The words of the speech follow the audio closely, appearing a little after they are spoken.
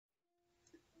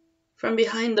From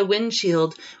behind the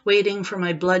windshield, waiting for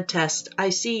my blood test, I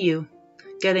see you,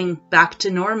 getting back to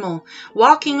normal,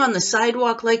 walking on the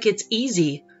sidewalk like it's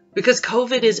easy, because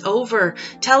COVID is over,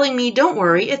 telling me, don't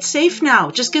worry, it's safe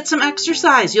now, just get some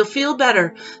exercise, you'll feel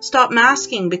better, stop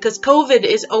masking because COVID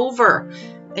is over.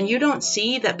 And you don't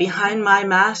see that behind my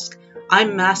mask,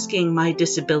 I'm masking my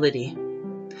disability.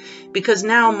 Because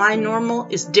now my normal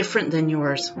is different than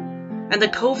yours. And the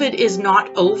COVID is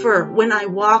not over. When I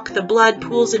walk, the blood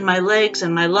pools in my legs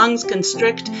and my lungs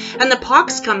constrict, and the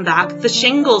pox come back, the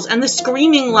shingles and the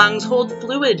screaming lungs hold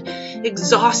fluid,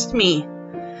 exhaust me,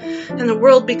 and the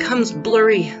world becomes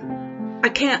blurry. I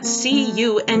can't see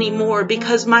you anymore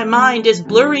because my mind is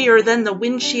blurrier than the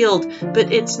windshield,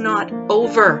 but it's not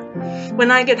over.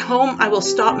 When I get home, I will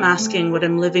stop masking what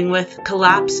I'm living with,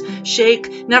 collapse,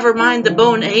 shake, never mind the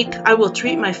bone ache. I will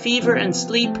treat my fever and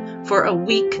sleep for a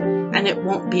week, and it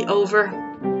won't be over.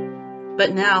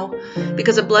 But now,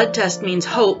 because a blood test means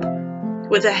hope,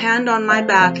 with a hand on my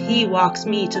back, he walks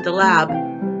me to the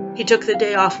lab. He took the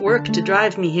day off work to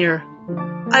drive me here.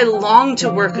 I long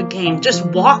to work again, just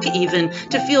walk even,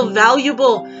 to feel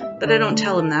valuable, but I don't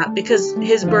tell him that because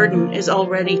his burden is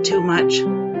already too much.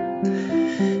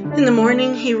 In the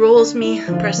morning, he rolls me,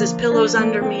 presses pillows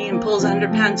under me, and pulls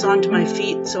underpants onto my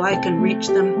feet so I can reach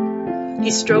them.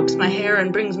 He strokes my hair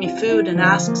and brings me food and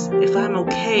asks if I'm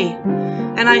okay.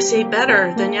 And I say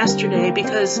better than yesterday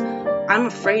because I'm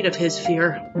afraid of his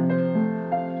fear.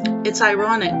 It's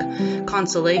ironic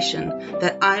consolation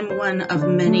that I'm one of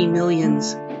many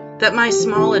millions, that my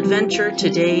small adventure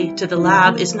today to the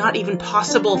lab is not even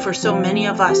possible for so many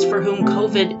of us for whom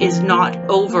COVID is not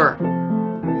over.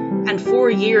 And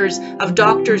 4 years of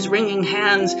doctors wringing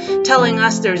hands, telling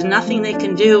us there's nothing they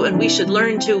can do and we should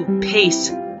learn to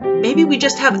pace. Maybe we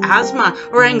just have asthma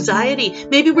or anxiety.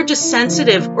 Maybe we're just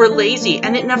sensitive or lazy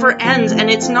and it never ends and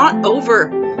it's not over.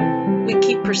 We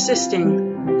keep persisting.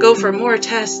 Go for more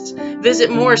tests, visit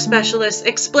more specialists,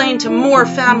 explain to more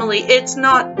family, it's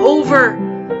not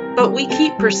over. But we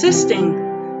keep persisting.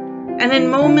 And in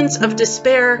moments of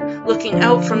despair, looking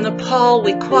out from the pall,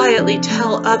 we quietly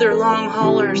tell other long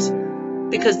haulers,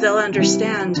 because they'll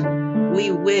understand,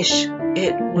 we wish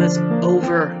it was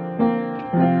over.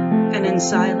 And in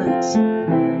silence,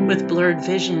 with blurred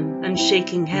vision and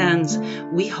shaking hands,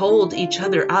 we hold each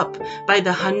other up by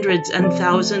the hundreds and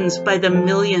thousands, by the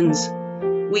millions.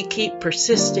 We keep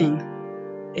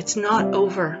persisting. It's not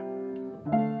over.